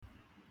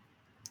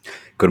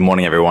Good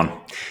morning, everyone.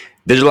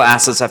 Digital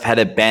assets have had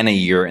a banner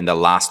year in the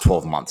last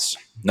 12 months.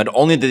 Not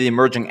only did the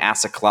emerging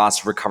asset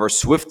class recover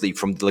swiftly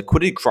from the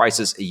liquidity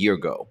crisis a year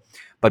ago,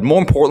 but more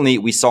importantly,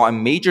 we saw a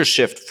major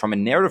shift from a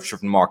narrative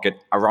driven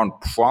market around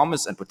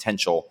promise and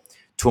potential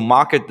to a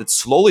market that's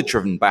slowly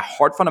driven by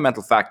hard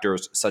fundamental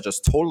factors such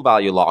as total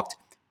value locked,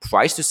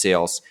 price to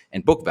sales,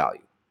 and book value.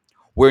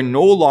 We're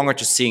no longer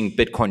just seeing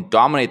Bitcoin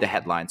dominate the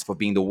headlines for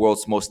being the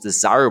world's most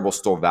desirable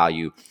store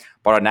value,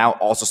 but are now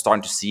also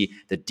starting to see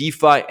the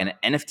DeFi and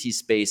NFT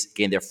space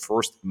gain their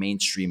first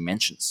mainstream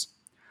mentions.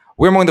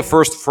 We're among the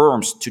first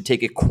firms to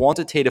take a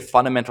quantitative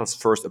fundamentals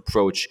first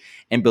approach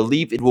and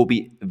believe it will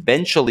be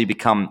eventually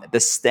become the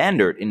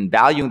standard in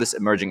valuing this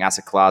emerging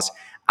asset class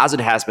as it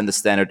has been the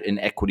standard in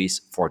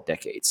equities for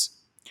decades.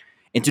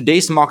 In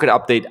today's market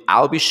update,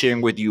 I'll be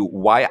sharing with you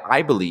why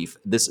I believe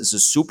this is a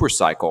super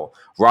cycle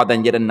rather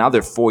than yet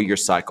another 4-year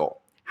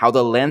cycle, how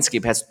the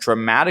landscape has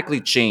dramatically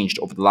changed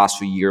over the last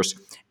few years,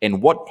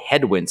 and what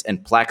headwinds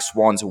and black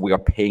swans we are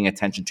paying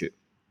attention to.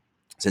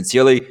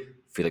 Sincerely,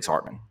 Felix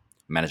Hartmann,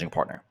 Managing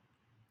Partner.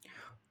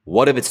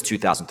 What if it's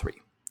 2003?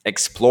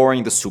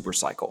 Exploring the super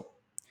cycle.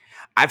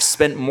 I've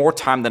spent more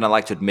time than I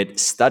like to admit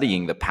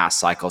studying the past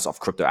cycles of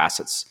crypto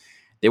assets.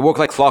 They work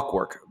like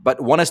clockwork,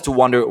 but one has to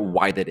wonder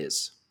why that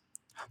is.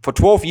 For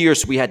 12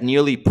 years, we had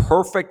nearly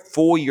perfect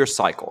 4-year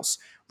cycles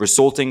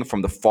resulting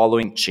from the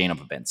following chain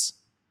of events.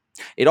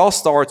 It all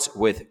starts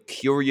with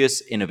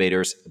curious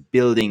innovators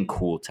building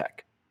cool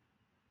tech.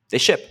 They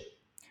ship.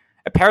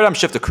 A paradigm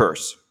shift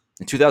occurs.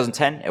 In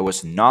 2010, it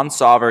was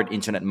non-sovereign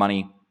internet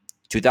money.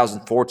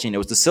 2014, it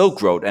was the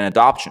Silk Road and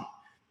adoption.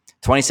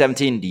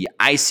 2017, the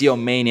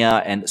ICO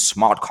mania and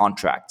smart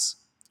contracts.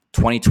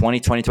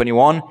 2020,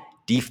 2021,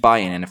 DeFi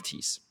and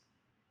NFTs.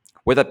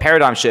 With a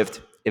paradigm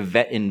shift,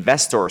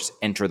 investors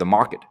enter the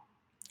market.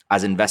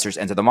 As investors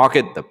enter the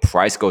market, the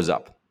price goes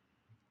up.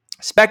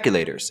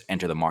 Speculators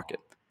enter the market,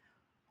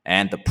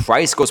 and the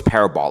price goes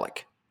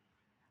parabolic.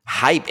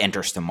 Hype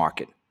enters the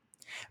market.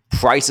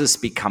 Prices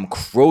become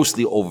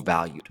grossly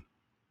overvalued.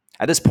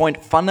 At this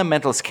point,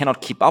 fundamentals cannot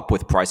keep up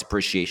with price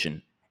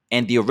appreciation,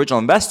 and the original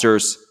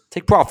investors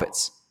take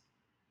profits.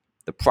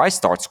 The price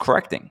starts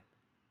correcting.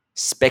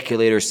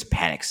 Speculators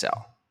panic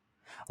sell.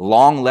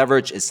 Long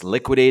leverage is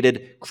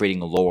liquidated, creating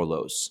lower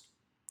lows.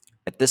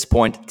 At this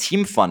point,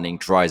 team funding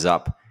dries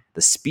up,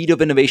 the speed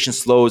of innovation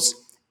slows,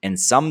 and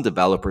some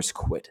developers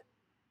quit.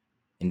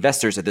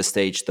 Investors at this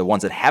stage, the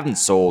ones that haven't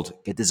sold,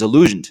 get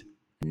disillusioned,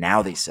 and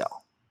now they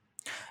sell.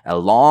 A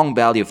long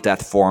valley of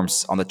death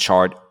forms on the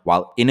chart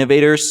while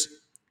innovators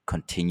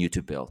continue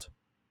to build.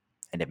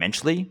 And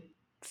eventually,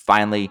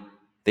 finally,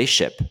 they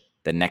ship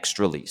the next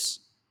release,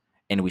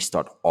 and we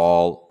start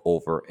all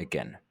over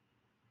again.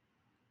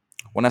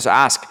 One has to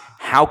ask,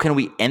 how can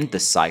we end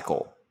this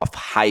cycle of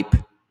hype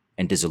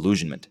and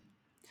disillusionment?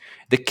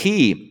 The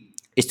key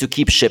is to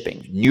keep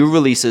shipping new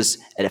releases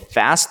at a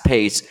fast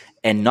pace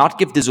and not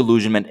give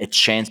disillusionment a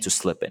chance to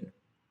slip in.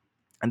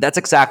 And that's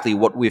exactly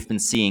what we've been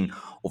seeing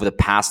over the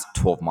past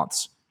 12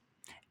 months.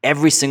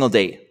 Every single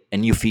day, a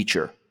new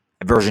feature,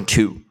 a version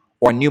 2,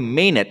 or a new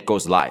mainnet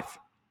goes live.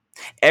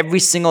 Every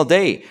single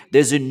day,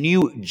 there's a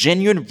new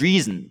genuine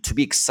reason to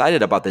be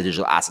excited about the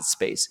digital asset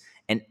space.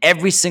 And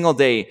every single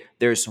day,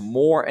 there's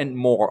more and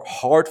more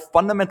hard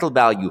fundamental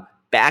value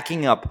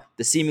backing up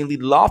the seemingly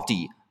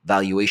lofty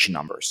valuation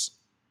numbers.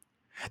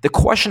 The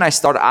question I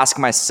started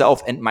asking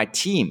myself and my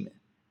team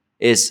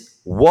is,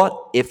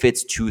 what if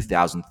it's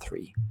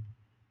 2003?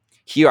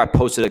 Here I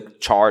posted a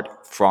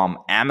chart from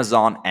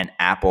Amazon and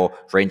Apple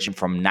ranging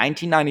from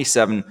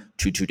 1997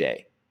 to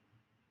today.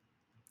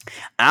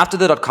 After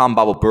the dot-com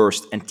bubble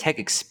burst and tech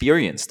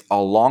experienced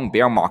a long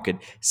bear market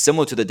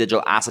similar to the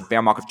digital asset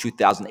bear market of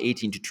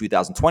 2018 to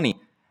 2020,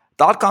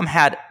 dot-com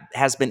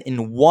has been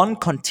in one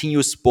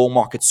continuous bull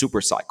market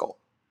supercycle.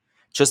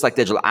 Just like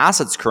digital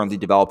assets currently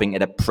developing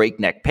at a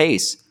breakneck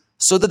pace,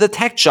 so did the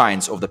tech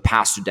giants over the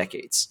past 2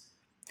 decades.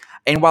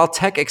 And while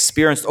tech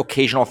experienced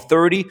occasional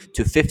 30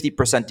 to 50%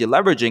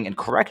 deleveraging and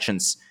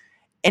corrections,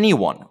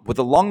 anyone with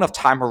a long enough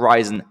time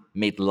horizon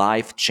made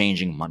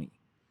life-changing money.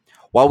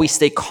 While we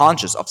stay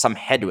conscious of some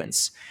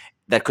headwinds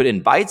that could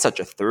invite such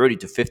a 30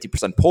 to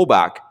 50%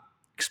 pullback,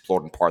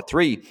 explored in part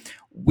 3,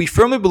 we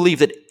firmly believe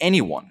that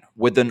anyone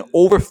with an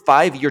over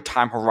 5-year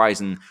time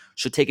horizon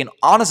should take an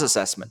honest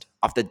assessment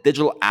of the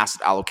digital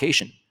asset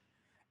allocation.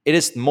 It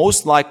is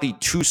most likely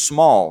too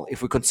small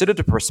if we consider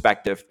the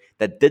perspective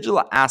that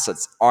digital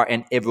assets are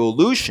an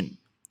evolution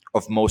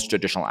of most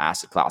traditional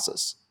asset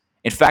classes.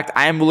 In fact,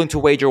 I am willing to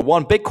wager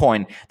 1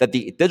 Bitcoin that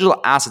the digital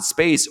asset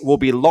space will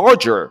be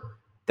larger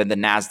than the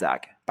NASDAQ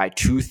by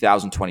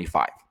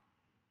 2025.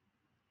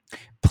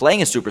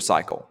 Playing a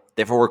supercycle,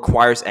 therefore,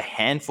 requires a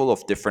handful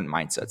of different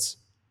mindsets.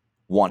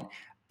 1.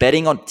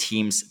 Betting on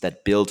teams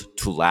that build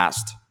to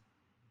last.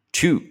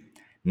 2.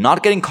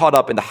 Not getting caught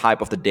up in the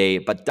hype of the day,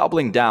 but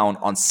doubling down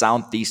on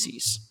sound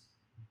theses.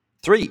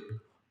 3.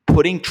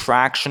 Putting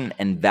traction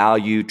and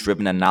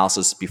value-driven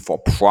analysis before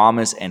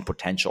promise and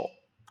potential.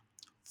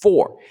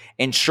 4.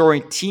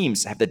 Ensuring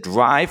teams have the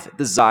drive,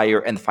 desire,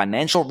 and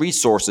financial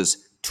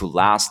resources to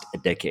last a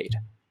decade.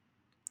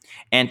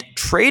 And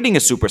trading a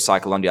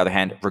supercycle, on the other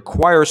hand,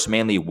 requires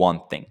mainly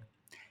one thing: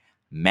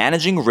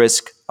 managing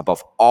risk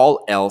above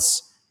all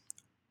else,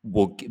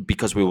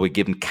 because we were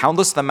given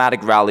countless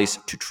thematic rallies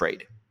to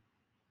trade.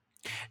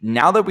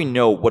 Now that we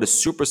know what a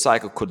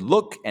supercycle could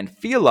look and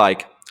feel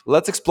like,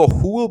 let's explore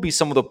who will be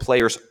some of the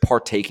players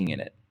partaking in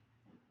it.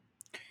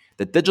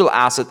 The digital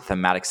asset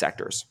thematic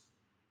sectors.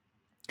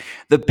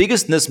 The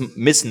biggest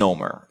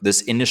misnomer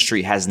this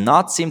industry has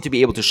not seemed to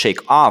be able to shake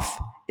off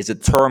is the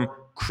term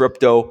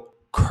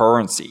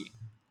cryptocurrency.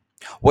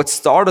 What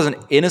started as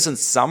an innocent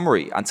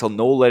summary until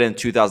no later than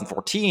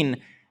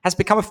 2014 has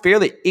become a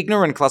fairly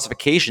ignorant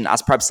classification,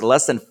 as perhaps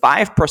less than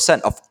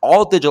 5% of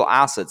all digital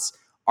assets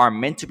are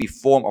meant to be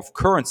form of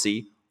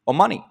currency or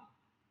money.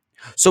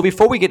 So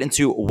before we get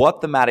into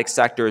what thematic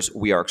sectors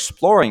we are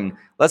exploring,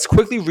 let's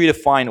quickly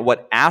redefine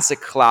what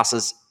asset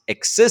classes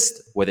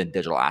exist within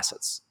digital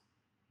assets.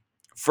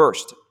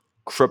 First,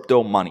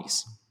 crypto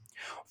monies.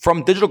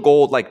 From digital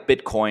gold like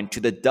Bitcoin to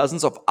the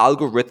dozens of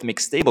algorithmic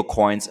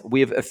stablecoins, we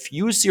have a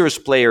few serious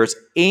players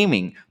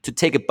aiming to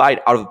take a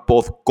bite out of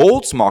both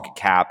gold's market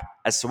cap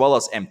as well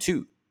as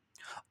M2.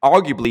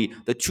 Arguably,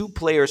 the two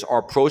players are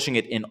approaching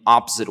it in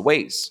opposite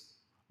ways.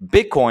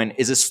 Bitcoin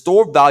is a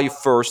store of value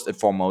first and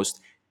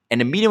foremost,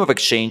 and a medium of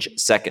exchange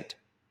second.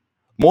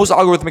 Most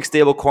algorithmic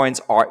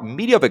stablecoins are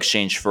media of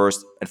exchange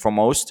first and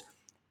foremost,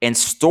 and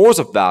stores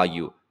of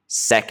value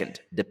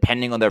second,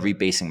 depending on their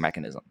rebasing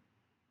mechanism.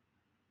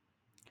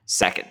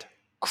 Second,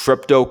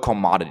 crypto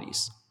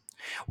commodities.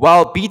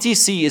 While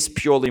BTC is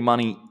purely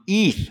money,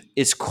 ETH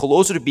is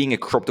closer to being a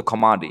crypto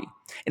commodity.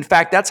 In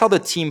fact, that's how the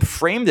team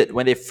framed it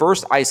when they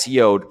first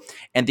ICO'd,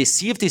 and the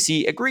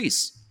CFTC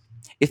agrees.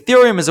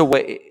 Ethereum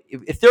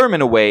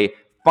in a way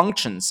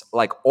functions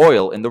like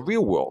oil in the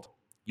real world.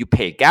 You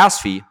pay a gas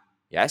fee,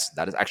 yes,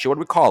 that is actually what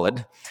we call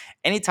it,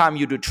 anytime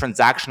you do a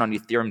transaction on the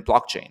Ethereum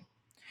blockchain.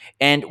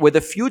 And with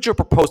a future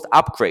proposed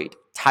upgrade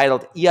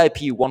titled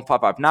EIP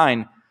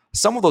 1559,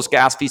 some of those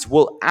gas fees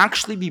will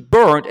actually be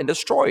burned and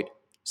destroyed,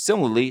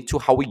 similarly to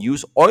how we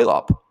use oil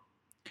up.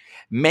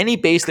 Many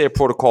base layer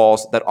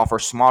protocols that offer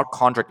smart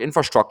contract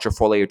infrastructure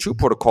for layer 2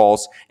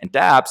 protocols and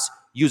dApps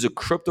use a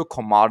crypto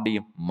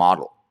commodity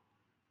model.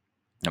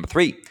 Number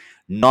 3,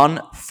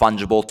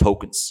 non-fungible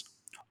tokens.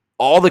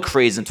 All the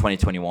craze in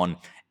 2021,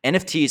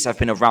 NFTs have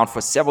been around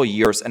for several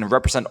years and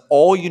represent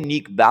all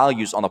unique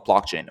values on the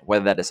blockchain,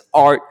 whether that is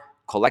art,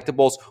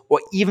 collectibles, or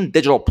even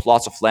digital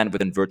plots of land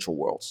within virtual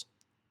worlds.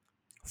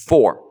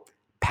 4,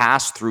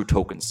 pass-through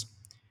tokens.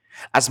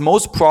 As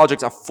most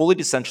projects are fully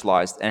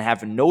decentralized and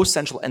have no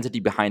central entity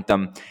behind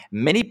them,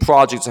 many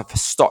projects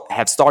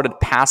have started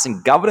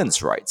passing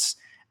governance rights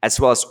as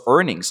well as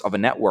earnings of a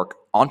network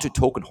onto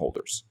token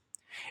holders.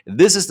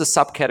 This is the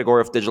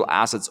subcategory of digital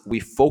assets we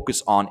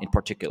focus on in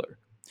particular.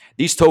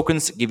 These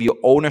tokens give you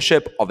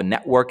ownership of a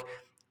network.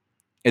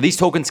 These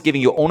tokens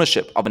giving you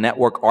ownership of a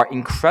network are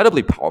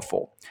incredibly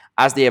powerful,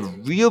 as they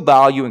have real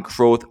value and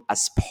growth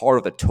as part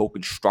of the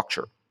token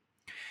structure.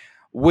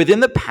 Within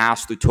the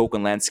pass-through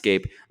token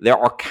landscape, there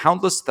are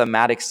countless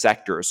thematic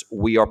sectors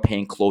we are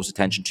paying close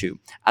attention to,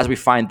 as we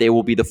find they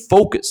will be the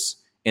focus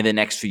in the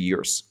next few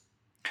years.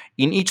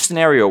 In each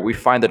scenario, we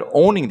find that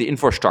owning the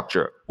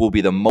infrastructure will be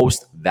the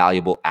most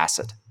valuable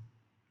asset.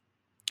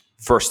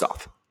 First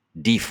off,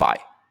 DeFi,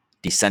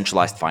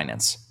 decentralized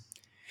finance.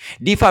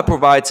 DeFi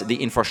provides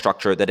the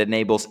infrastructure that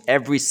enables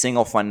every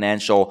single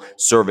financial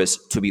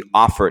service to be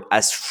offered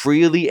as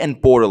freely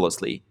and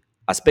borderlessly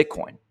as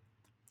Bitcoin.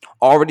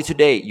 Already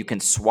today, you can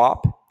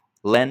swap,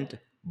 lend,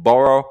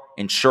 borrow,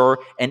 insure,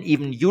 and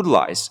even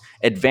utilize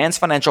advanced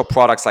financial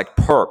products like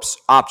perps,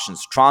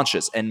 options,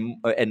 tranches,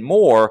 and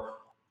more,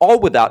 all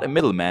without a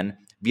middleman,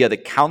 via the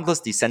countless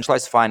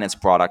decentralized finance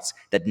products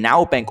that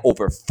now bank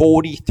over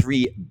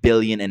 43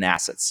 billion in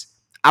assets,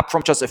 up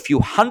from just a few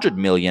hundred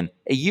million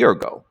a year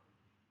ago.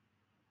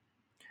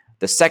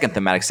 The second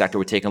thematic sector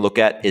we're taking a look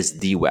at is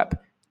DWEB,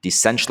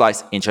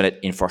 decentralized internet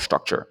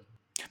infrastructure.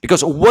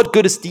 Because what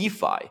good is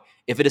DeFi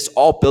if it is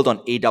all built on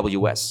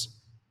AWS?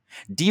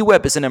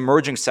 DWEB is an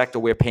emerging sector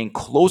we're paying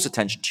close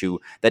attention to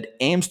that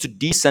aims to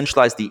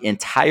decentralize the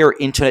entire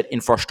internet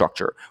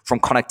infrastructure, from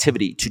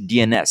connectivity to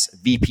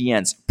DNS,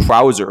 VPNs,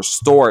 browsers,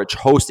 storage,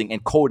 hosting,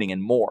 encoding,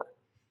 and more.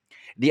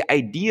 The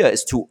idea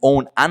is to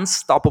own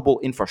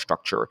unstoppable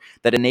infrastructure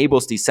that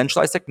enables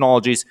decentralized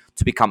technologies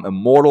to become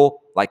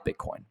immortal like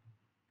Bitcoin.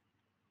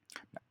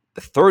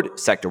 The third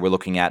sector we're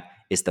looking at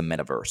is the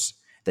metaverse,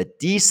 the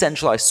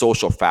decentralized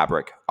social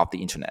fabric of the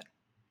internet.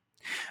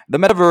 The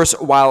metaverse,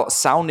 while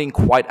sounding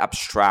quite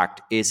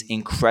abstract, is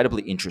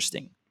incredibly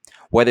interesting.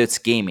 Whether it's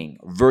gaming,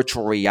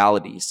 virtual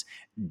realities,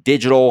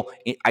 digital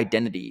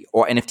identity,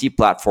 or NFT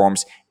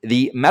platforms,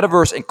 the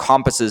metaverse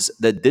encompasses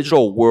the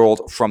digital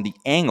world from the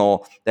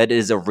angle that it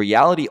is a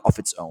reality of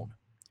its own.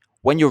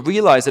 When you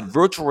realize that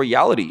virtual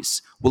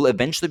realities will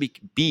eventually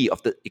be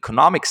of the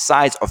economic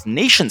size of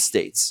nation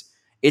states,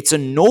 it's a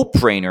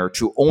no-brainer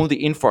to own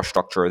the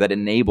infrastructure that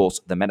enables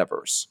the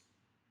metaverse.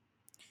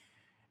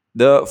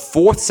 The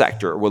fourth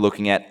sector we're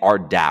looking at are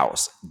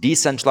DAOs,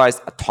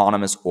 decentralized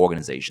autonomous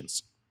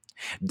organizations.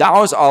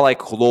 DAOs are like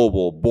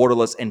global,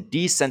 borderless, and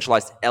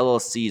decentralized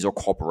LLCs or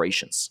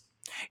corporations.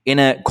 In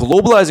a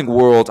globalizing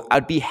world,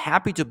 I'd be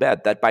happy to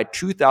bet that by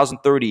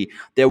 2030,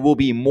 there will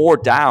be more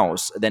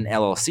DAOs than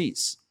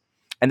LLCs.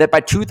 And that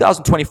by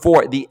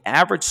 2024, the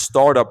average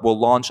startup will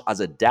launch as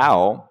a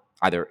DAO,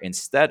 either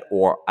instead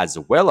or as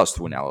well as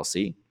through an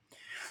LLC.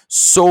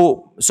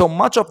 So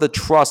much of the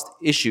trust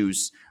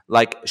issues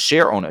like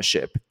share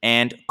ownership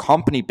and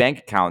company bank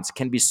accounts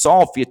can be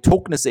solved via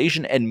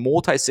tokenization and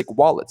multi-sig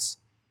wallets.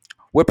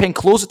 We're paying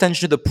close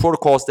attention to the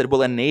protocols that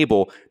will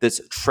enable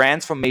this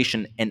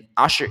transformation and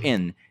usher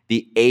in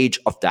the age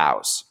of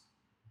DAOs.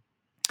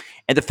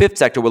 And the fifth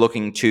sector we're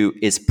looking to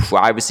is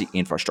privacy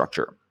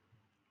infrastructure.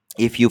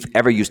 If you've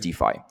ever used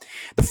DeFi,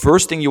 the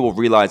first thing you will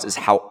realize is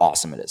how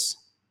awesome it is.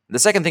 The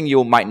second thing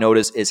you might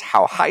notice is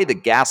how high the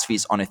gas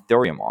fees on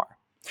Ethereum are.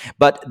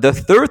 But the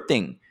third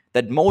thing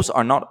that most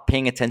are not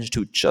paying attention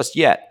to just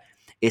yet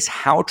is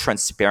how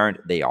transparent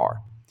they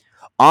are.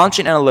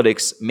 On-chain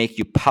analytics make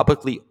you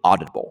publicly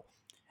auditable.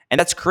 And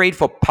that's great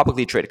for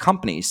publicly traded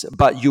companies,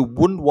 but you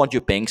wouldn't want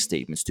your bank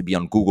statements to be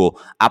on Google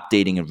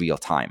updating in real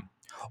time.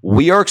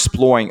 We are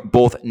exploring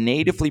both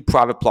natively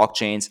private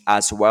blockchains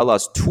as well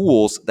as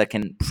tools that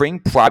can bring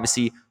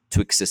privacy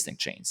to existing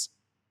chains.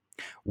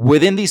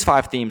 Within these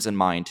five themes in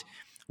mind,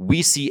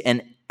 we see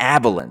an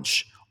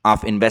avalanche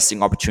of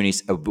investing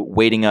opportunities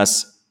awaiting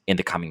us in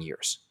the coming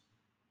years.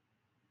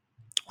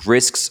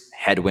 Risks,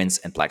 headwinds,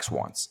 and black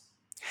swans.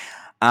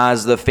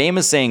 As the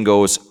famous saying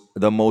goes,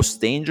 the most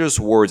dangerous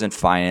words in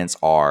finance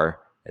are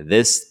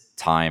 "this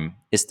time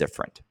is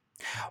different."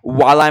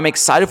 While I'm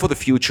excited for the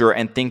future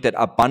and think that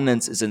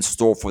abundance is in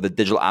store for the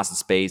digital asset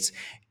space,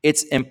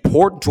 it's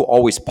important to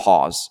always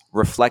pause,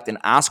 reflect, and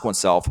ask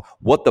oneself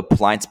what the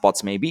blind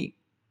spots may be.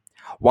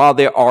 While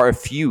there are a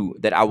few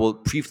that I will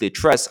briefly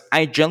address,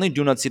 I generally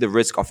do not see the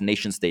risk of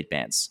nation state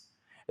bans.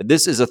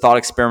 This is a thought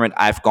experiment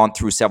I've gone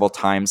through several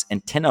times,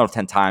 and 10 out of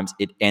 10 times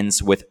it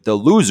ends with the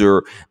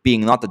loser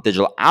being not the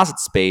digital asset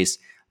space,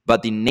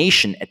 but the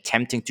nation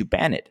attempting to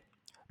ban it.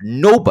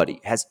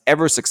 Nobody has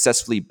ever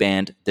successfully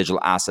banned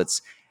digital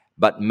assets,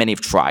 but many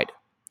have tried.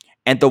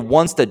 And the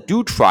ones that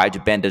do try to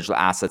ban digital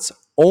assets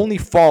only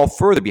fall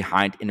further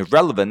behind in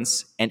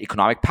relevance and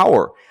economic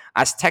power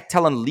as tech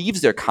talent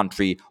leaves their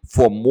country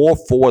for a more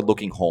forward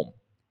looking home.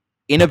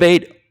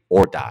 Innovate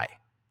or die.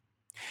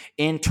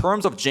 In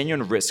terms of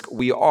genuine risk,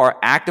 we are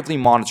actively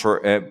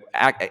monitor.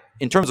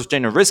 In terms of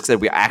genuine risks that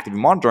we are actively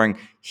monitoring,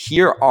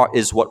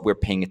 is what we're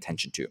paying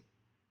attention to.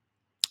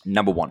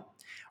 Number one,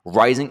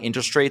 rising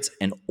interest rates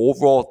and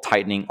overall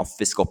tightening of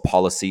fiscal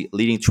policy,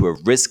 leading to a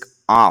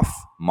risk-off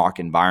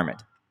market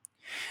environment.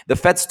 The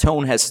Fed's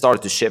tone has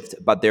started to shift,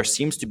 but there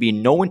seems to be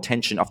no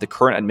intention of the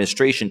current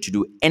administration to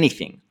do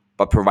anything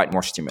but provide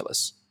more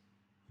stimulus.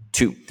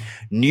 Two,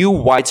 new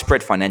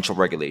widespread financial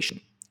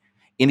regulation.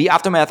 In the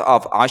aftermath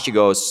of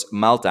Archegos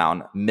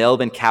meltdown,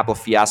 Melvin Capital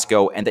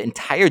fiasco, and the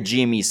entire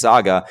GME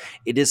saga,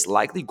 it is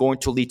likely going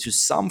to lead to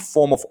some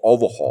form of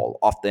overhaul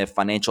of the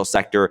financial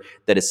sector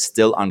that is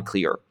still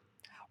unclear.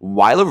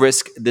 While a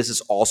risk, this is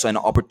also an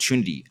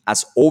opportunity,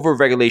 as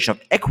overregulation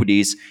of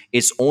equities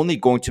is only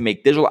going to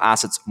make digital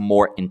assets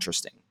more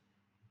interesting.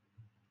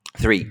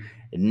 Three,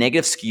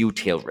 negative skew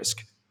tail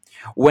risk.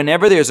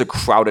 Whenever there's a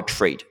crowded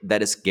trade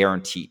that is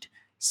guaranteed,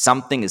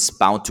 something is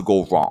bound to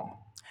go wrong.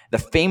 The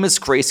famous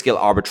grayscale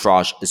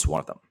arbitrage is one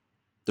of them.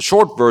 The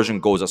short version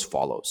goes as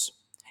follows.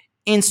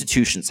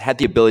 Institutions had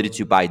the ability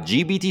to buy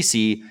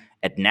GBTC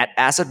at net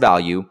asset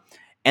value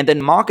and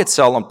then market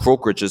sell on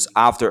brokerages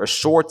after a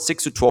short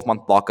 6 to 12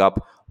 month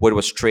lockup where it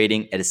was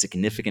trading at a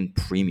significant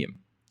premium.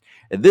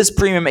 This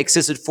premium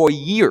existed for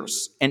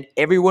years and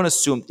everyone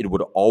assumed it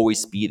would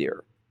always be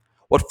there.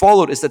 What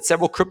followed is that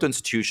several crypto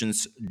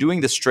institutions doing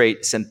this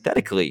trade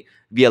synthetically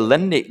via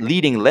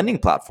leading lending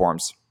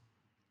platforms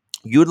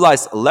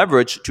utilized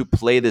leverage to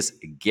play this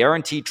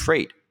guaranteed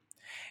trade.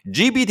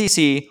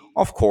 GBTC,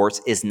 of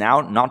course, is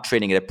now not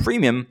trading at a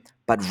premium,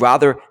 but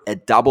rather a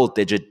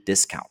double-digit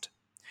discount.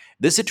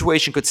 This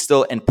situation could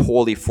still end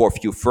poorly for a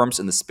few firms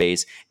in the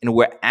space, and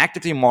we're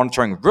actively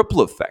monitoring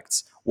ripple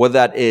effects, whether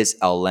that is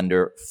a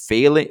lender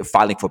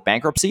filing for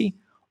bankruptcy,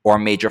 or a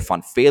major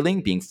fund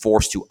failing, being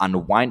forced to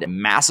unwind a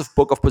massive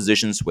book of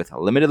positions with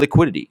limited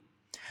liquidity.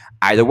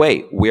 Either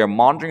way, we are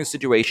monitoring the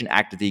situation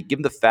actively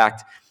given the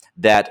fact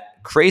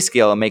that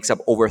Grayscale makes up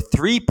over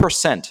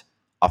 3%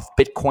 of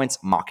Bitcoin's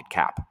market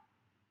cap.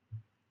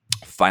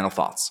 Final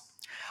thoughts.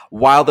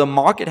 While the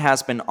market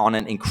has been on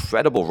an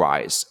incredible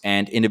rise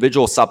and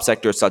individual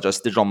subsectors such as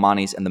digital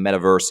monies and the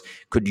metaverse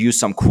could use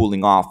some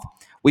cooling off,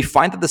 we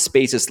find that the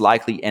space is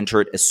likely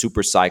entered a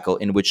super cycle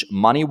in which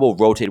money will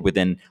rotate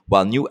within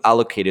while new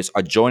allocators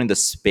are joining the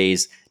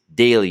space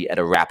daily at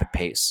a rapid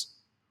pace.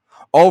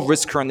 All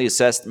risks currently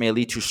assessed may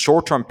lead to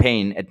short-term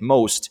pain at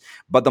most,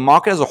 but the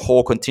market as a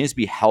whole continues to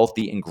be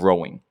healthy and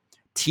growing.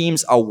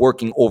 Teams are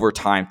working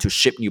overtime to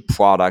ship new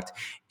product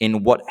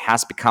in what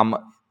has become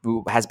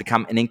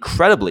an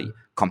incredibly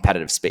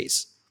competitive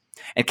space.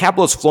 And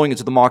capital is flowing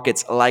into the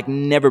markets like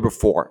never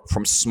before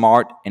from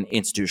smart and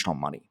institutional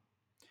money.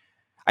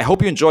 I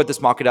hope you enjoyed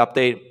this market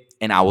update.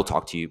 and I will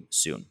talk to you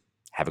soon.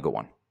 Have a good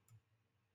one.